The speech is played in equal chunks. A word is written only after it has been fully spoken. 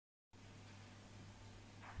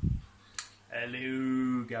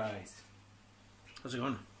Hello guys. How's it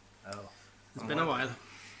going? Oh, It's been a while.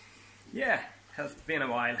 Yeah, has been a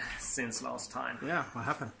while since last time. Yeah, what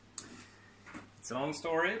happened? It's a long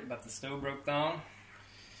story, but the stove broke down.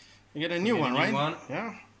 You get a new one, right? One.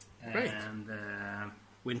 Yeah. Great. And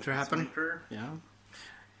Winter happened. winter. Yeah.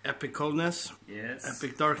 Epic coldness. Yes.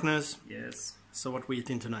 Epic darkness. Yes. So what we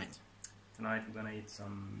eating tonight? Tonight we're gonna eat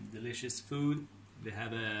some delicious food. We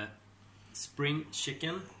have a spring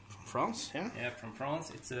chicken. From France, yeah? Yeah, from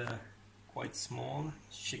France. It's a quite small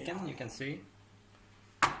chicken, Yeah. you can see.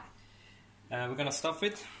 We're gonna stuff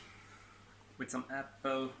it with some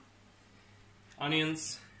apple,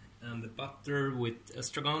 onions, and the butter with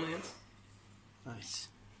estragon in it. Nice.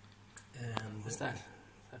 And What's that?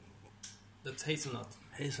 that's hazelnut.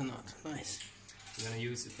 Hazelnut. Nice. We're gonna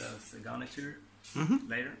use it as a garniture Mm-hmm.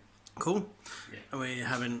 later. Cool. Yeah. Are we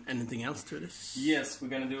having anything else to this? Yes, we're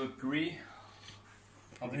gonna do a puree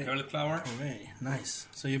of the cauliflower. Alright, nice.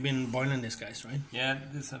 So you've been boiling these guys, right? Yeah,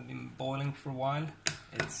 this has been boiling for a while.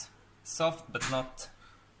 It's soft, but not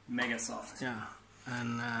mega soft. Yeah.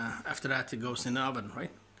 And after that it goes in the oven,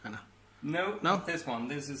 right? Kinda. No, No? not this one.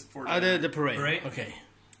 This is for The puree. puree. Okay.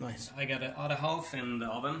 Nice. I got the other half in the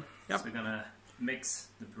oven. Yep. So we're gonna mix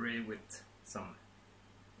the puree with some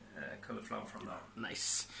cauliflower from the oven.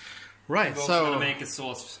 Nice. Right, We're also so gonna make a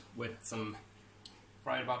sauce with some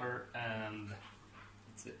fried butter and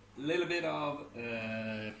it's a little bit of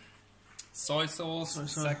soy sauce,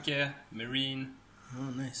 sake, marine, oh,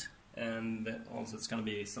 nice. and also it's gonna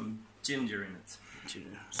be some ginger in it.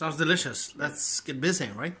 Sounds delicious. Let's get busy,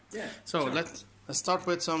 right? Yeah. So sure. let's start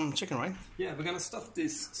with some chicken, right? Yeah, we're gonna stuff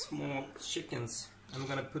these small chickens. I'm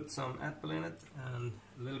gonna put some apple in it and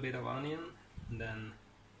a little bit of onion, and then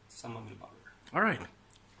some of the butter. All right.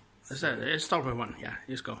 Let's start with one. Yeah,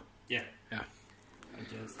 just go. Yeah. Yeah. I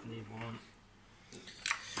just need one.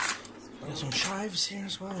 Got some chives here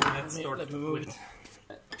as well. Let's start Let me move with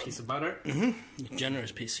a piece of butter. it.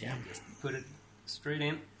 Generous piece, yeah. Just put it straight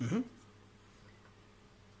in. Mm-hmm. A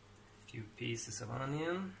few pieces of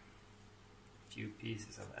onion. A few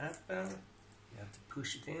pieces of apple. You have to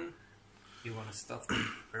push it in. You want to stuff it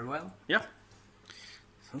very well. Yeah.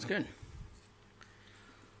 Sounds good.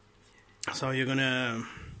 So you're gonna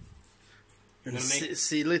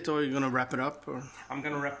seal it, or you're gonna wrap it up, or I'm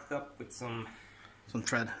gonna wrap it up with some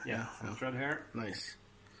thread? some thread here. Nice.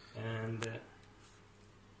 And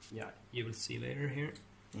yeah, you will see later here.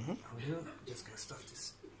 Mm-hmm. How we do. I'm just gonna stuff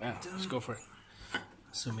this. Yeah, let's go for it.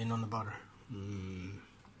 Zoom in on the butter.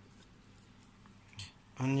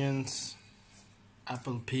 Onions,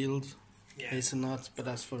 apple peeled, Yeah. hazelnuts, but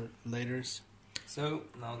that's for laters. So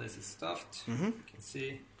now this is stuffed. Mm-hmm. You can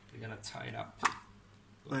see we're gonna tie it up.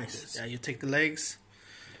 Like Nice. this. Yeah, you take the legs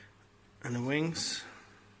and the wings.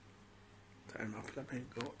 Tie them up. Let me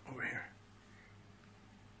go over here.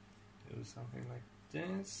 Do something like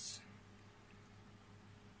this.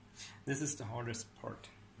 This is the hardest part.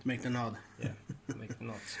 To make the knot. Yeah, to make the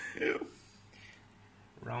knot. Yeah.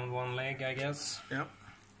 Round one leg, I guess. Yeah.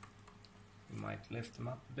 You might lift them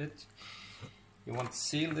up a bit. You want to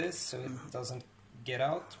seal this so it doesn't get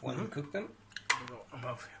out when you cook them. Go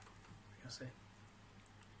above here. You can see.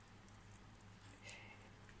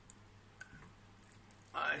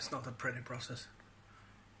 It's not a pretty process.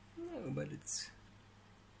 No, but it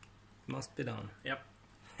must be done. Yep.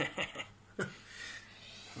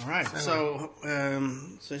 All right. So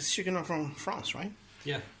it's chicken from France, right?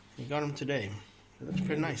 Yeah. You got them today. It looks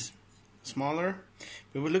pretty nice. Smaller.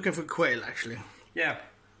 We were looking for quail, actually. Yeah.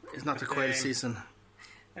 It's not the quail season.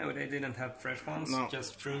 No, they didn't have fresh ones, No.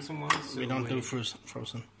 just frozen ones. So We don't do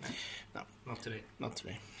frozen. No, Not today. not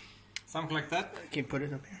today. Something like that. Can you put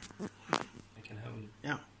it up here? I can hold it.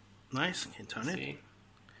 Yeah. Nice. Can you turn it? See?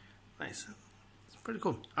 Nice. It's pretty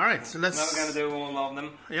cool. All right. So let's. Now we're gonna do all of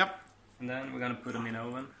them, Yep. and then we're gonna put them in the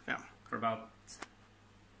oven. Yeah. For about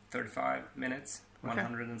 35 minutes, Okay.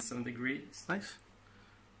 107 degrees. Nice.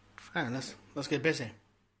 Yeah, let's get busy.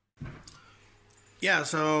 Yeah.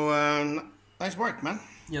 So nice work, man.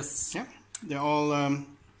 Yes. Yeah. They're all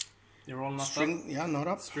They're all not string. Yeah, not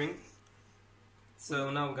up. string. So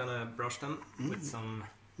now we're gonna brush them with some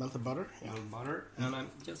Melted butter. Yeah. melted butter, and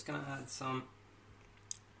I'm just gonna add some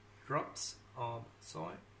drops of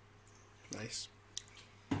soy. Nice.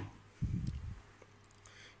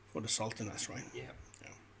 For the saltiness, right? Yeah.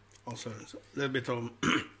 Also, a little bit of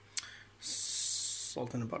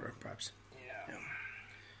salt in the butter, perhaps. Yeah.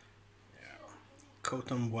 Coat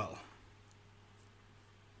them well.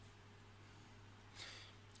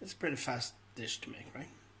 It's a pretty fast dish to make, right?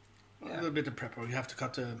 Yeah. A little bit of prep. You have to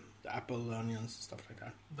cut the apple, onions, stuff like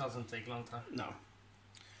that. Doesn't take a long time. No.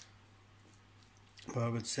 But I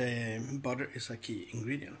would say butter is a key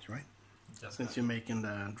ingredient, right? Definitely. Since you're making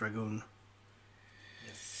the dragoon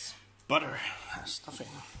Yes. butter stuffing.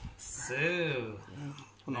 So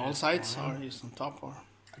On all sides, or just on top, or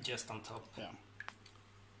just on top. yeah.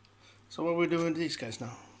 So what are we doing with these guys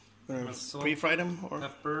now? Gonna Salt, pre-fry them, or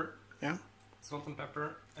pepper, yeah? salt and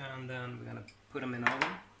pepper, and then we're gonna put them in the oven.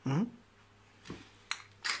 Mm-hmm.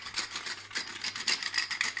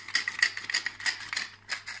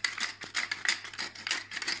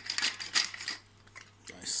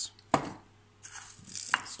 Nice.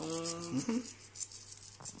 So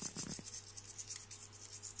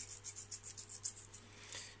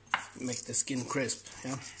Make the skin crisp,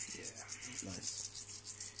 yeah? yeah, Nice.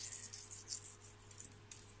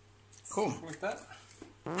 Cool. like that.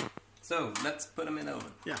 So let's put them in the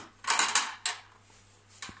oven. Yeah.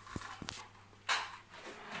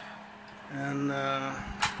 And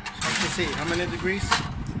let's see, how many degrees?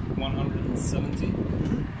 170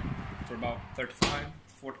 for about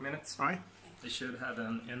 35-40 minutes. All right. They should have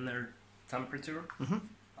an inner temperature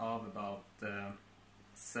of about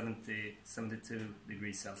 72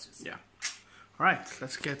 degrees Celsius. Yeah. All right,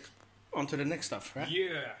 let's get on to the next stuff, right?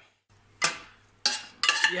 Yeah.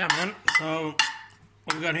 Yeah, man. So,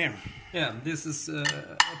 what we got here? Yeah, this is a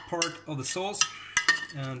part of the sauce,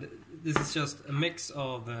 and this is just a mix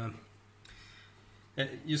of.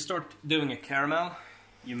 You start doing a caramel.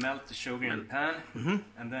 You melt the sugar in the pan,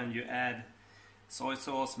 and then you add soy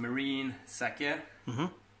sauce, marine, sake,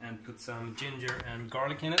 and put some ginger and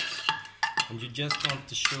garlic in it. And you just want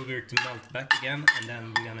the sugar to melt back again, and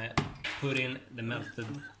then we're gonna put in the melted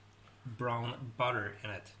brown butter in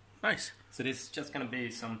it. Nice. So this is just gonna be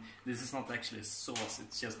some. This is not actually a sauce.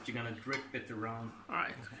 It's just you're gonna drip it around All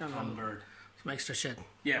right. on bird. Some extra shit.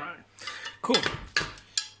 Yeah. All right. Cool.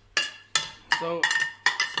 So,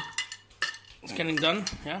 it's getting done.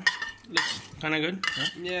 Yeah. Looks kind of good.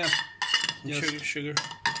 Yeah. Yeah. Just Sugar.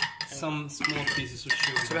 some small pieces of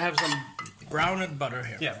sugar. So we have some browned butter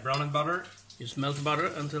here. Yeah, browned butter. You melt the butter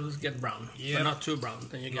until it gets brown. Yep. But not too brown.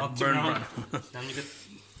 Then you get Not too burned brown. butter. Then you get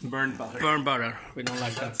burned butter. Burned butter. We don't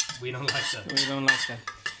like that. We don't like that. We don't like that.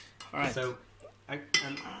 All right. So,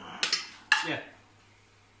 yeah.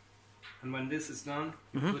 And when this is done,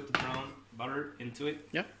 you put the brown butter into it.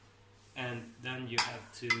 Yep. And then you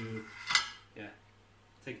have to,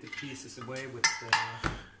 take the pieces away with the...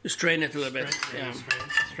 You strain it a little bit. strain.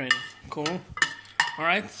 Strain it. Cool. All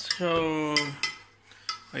right. So,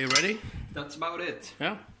 are you ready? That's about it.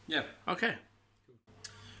 Yeah. Yeah. Okay.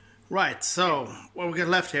 Right. So, what we got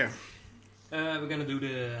left here? We're gonna do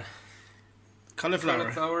the Cauliflower.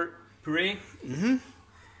 cauliflower puree. Mm-hmm.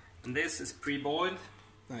 And this is pre-boiled.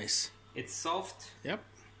 Nice. It's soft. Yep.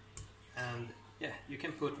 And yeah, you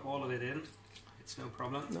can put all of it in. It's no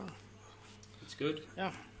problem. No. It's good.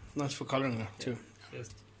 Yeah. Nice for coloring that too.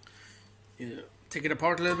 Just You take it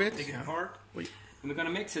apart a little bit. take it apart. Wait. And we're gonna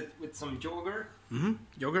mix it with some yogurt. Mm-hmm.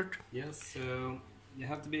 Yogurt. Yes, so you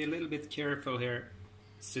have to be a little bit careful here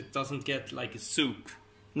so it doesn't get like a soup.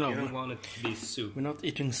 No, You don't want it to be soup. we're not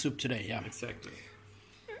eating soup today. Yeah. Exactly.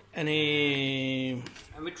 Any?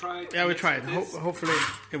 And we tried. Yeah, we tried. Hopefully,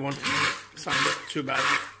 it won't sound too bad.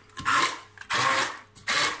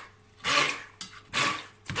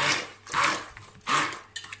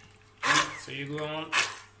 So you go on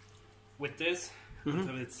with this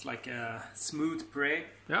until it's like a smooth puree.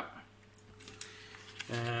 Yep.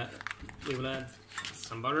 We will add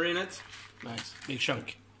some butter in it Nice. Big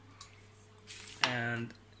chunk.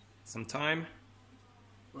 and some thyme,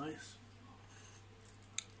 Nice.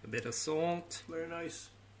 a bit of salt, Very nice.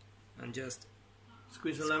 and just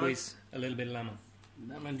Squeeze a lemon. squeeze a little bit of lemon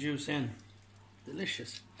Lemon juice in.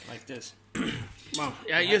 Delicious. like this. Wow.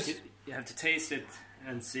 Yeah, You have to taste it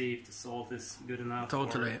and see if the salt is good enough.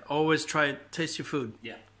 totally. or- Always try taste your food.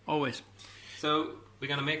 Yeah. Always. So we're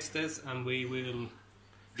gonna mix this and we will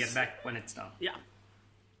get back when it's done. Yeah.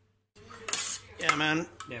 Yeah, man.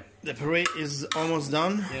 Yeah. The puree is almost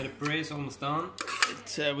done. Yeah, the puree is almost done.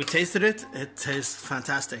 We tasted it. It tastes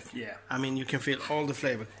fantastic. Yeah. I mean, you can feel all the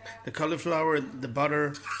flavor. The cauliflower, the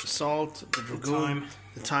butter, the salt, the dragoon,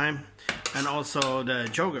 the thyme, and also the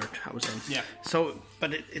yogurt, I was saying. Yeah. So,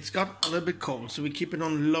 but it's got a little bit cold, so we keep it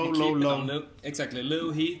on low Exactly,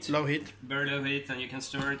 low heat. low heat. Very low heat, and you can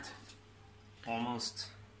stir it almost.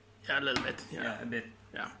 Yeah, a little bit. Yeah, Yeah. a bit.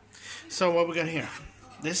 Yeah. So what we got here?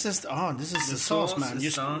 This is the sauce, man.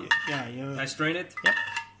 is done. I strain it, Yep.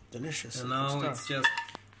 Delicious. and now Stuff. it's just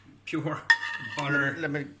pure butter.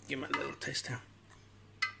 Let me give my little taste here.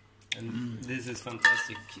 And this is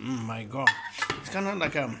fantastic. My God, it's kind of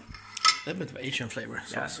like a little bit of Asian flavor.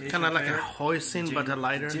 So Yeah, it's Asian kind of like a flavor. hoisin, but a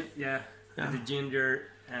lighter. Yeah, Yeah. with the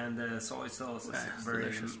ginger and the soy sauce is very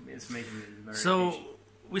delicious. It's making it very So delicious.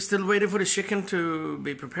 we still waiting for the chicken to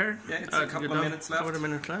be prepared. Yeah, it's a couple of minutes left. 40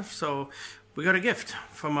 minutes left. So we got a gift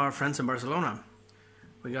from our friends in Barcelona.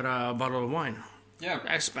 We got a bottle of wine.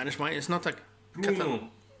 Yeah. Spanish wine. It's not like Bruno.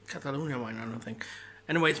 Catalonia wine, I don't think.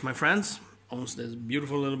 Anyways, my friends owns this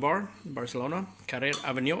beautiful little bar in Barcelona, Carrer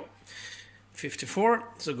Avenue 54.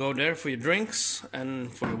 So go there for your drinks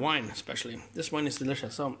and for your wine, especially. This wine is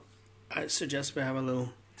delicious. So I suggest we have a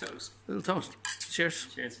little toast. Cheers.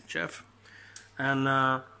 Cheers. Chef. And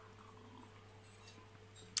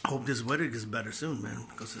hope this weather gets better soon, man,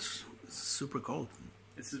 because it's super cold.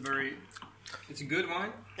 It's a good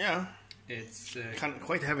wine. Yeah. It's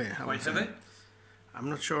Quite heavy. quite heavy. I'm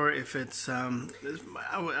not sure if it's.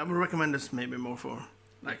 I would recommend this maybe more for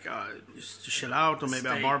like just to chill out or maybe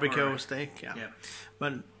a Steak barbecue or- steak. Yeah. Yeah,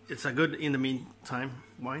 But it's a good in the meantime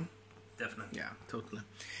wine. definitely. Yeah, totally.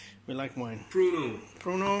 We like wine.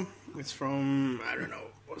 Bruno. It's from I don't know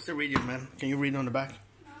what's the region, man. Can you read on the back?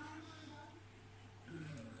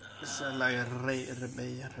 It's like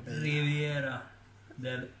Riviera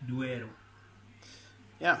del Duero.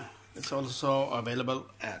 Yeah, it's also available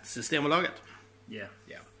at Systembolaget. Yeah.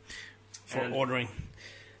 For And ordering.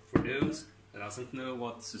 for those that doesn't know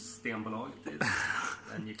what Systembolaget is,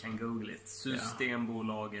 then you can Google it.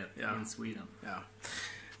 Systembolaget in Sweden.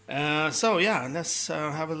 Yeah. So yeah, let's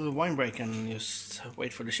have a little wine break and just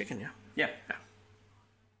wait for the chicken. Yeah.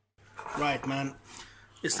 Right, man.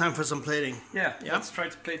 It's time for some plating. Yeah. Let's try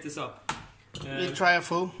to plate this up. We try a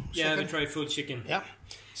full Yeah, chicken. we try full chicken. Yeah.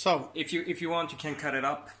 So If you want, you can cut it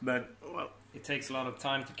up, but well, it takes a lot of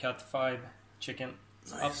time to cut 5 chicken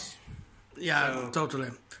up. yeah, So- totally.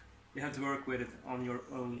 You have to work with it on your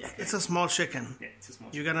own. It's a small chicken. Yeah, it's a small.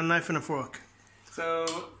 You got a knife and a fork. So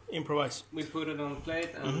Improvise. we put it on the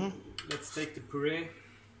plate, and let's take the puree.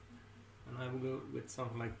 And I will go with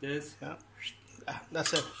something like this. Yeah.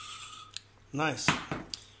 That's it. Nice. And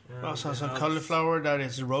We also have we some have- cauliflower that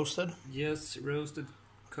is roasted. Yes, roasted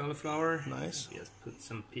cauliflower. Nice. Just put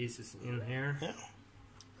some pieces in here. Yeah.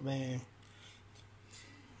 I mean,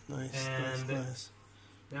 nice, And- nice.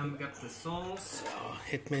 Then we got the sauce. Oh,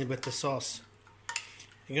 hit me with the sauce.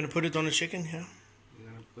 You're gonna put it on the chicken, yeah? We're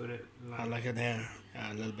gonna put it I like it there.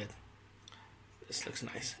 Yeah, a little bit. This looks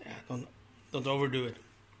nice. Yeah, don't overdo it.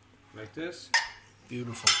 like this.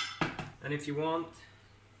 Beautiful. And if you want,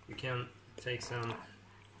 you can take some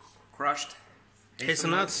crushed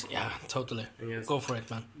Hazelnuts? Yeah, totally. and just Go for it,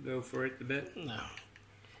 man. go for it a bit. No.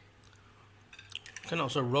 You can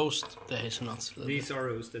also roast the hazelnuts. A little bit. These are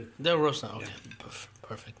roasted. They're roasted. Okay,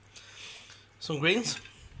 perfect. Some greens.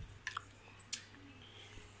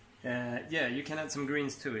 Yeah, you can add some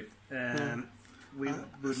greens to it. We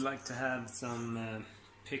would like to have some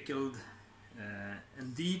pickled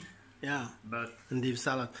endive, Yeah, but and deep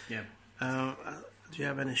salad. yeah, Do you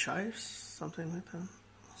have any chives? Something like that?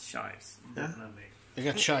 chives, Yeah. definitely. You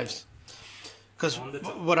got chives. Because On the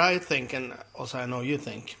top. what I think, and also I know you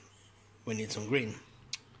think, we need some green.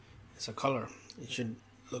 It's a color.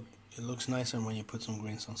 It looks nicer when you put some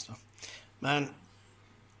greens on stuff. Man,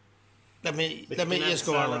 let me But you can just add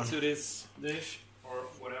go salad around. to this dish or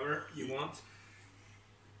whatever you want.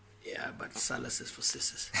 Yeah, but salad is for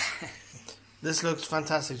sissies. This looks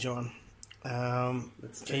fantastic, Johan.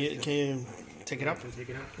 Let's Can you take it up? Take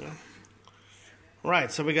it up. Yeah.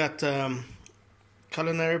 Right, so we got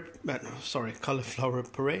cauliflower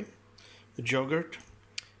puree with yogurt,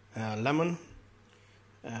 lemon,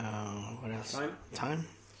 what else? Thyme,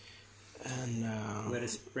 and With a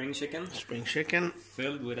spring chicken spring chicken,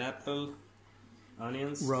 filled with apple,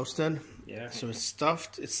 onions. roasted. Yeah. So it's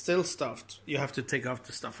stuffed. It's still stuffed. You have to take off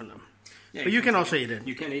the stuff in them. Yeah, But you can also eat it.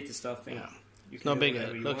 You can eat the stuffing. Yeah. You can No do big.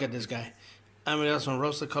 whatever you Look want. at this guy. And we got some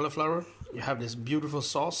roasted cauliflower. You have this beautiful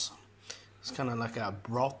sauce. It's kind of like a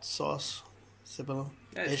broth sauce. Similar.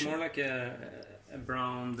 Yeah, it's Asian. more like a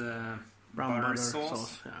browned Brown butter butter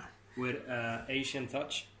sauce Yeah. with Asian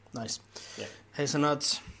touch. Nice. Yeah.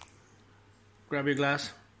 Hazelnuts. Grab your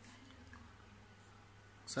glass.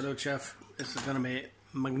 Salute, chef. This is gonna be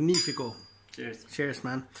magnifico. Cheers. Cheers,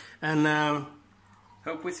 man. And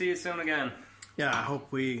Hope we see you soon again. yeah, I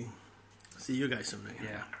hope we see you guys soon again.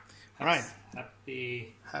 Yeah. All right.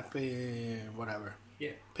 Happy. Happy whatever.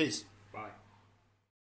 Yeah. Peace. Bye.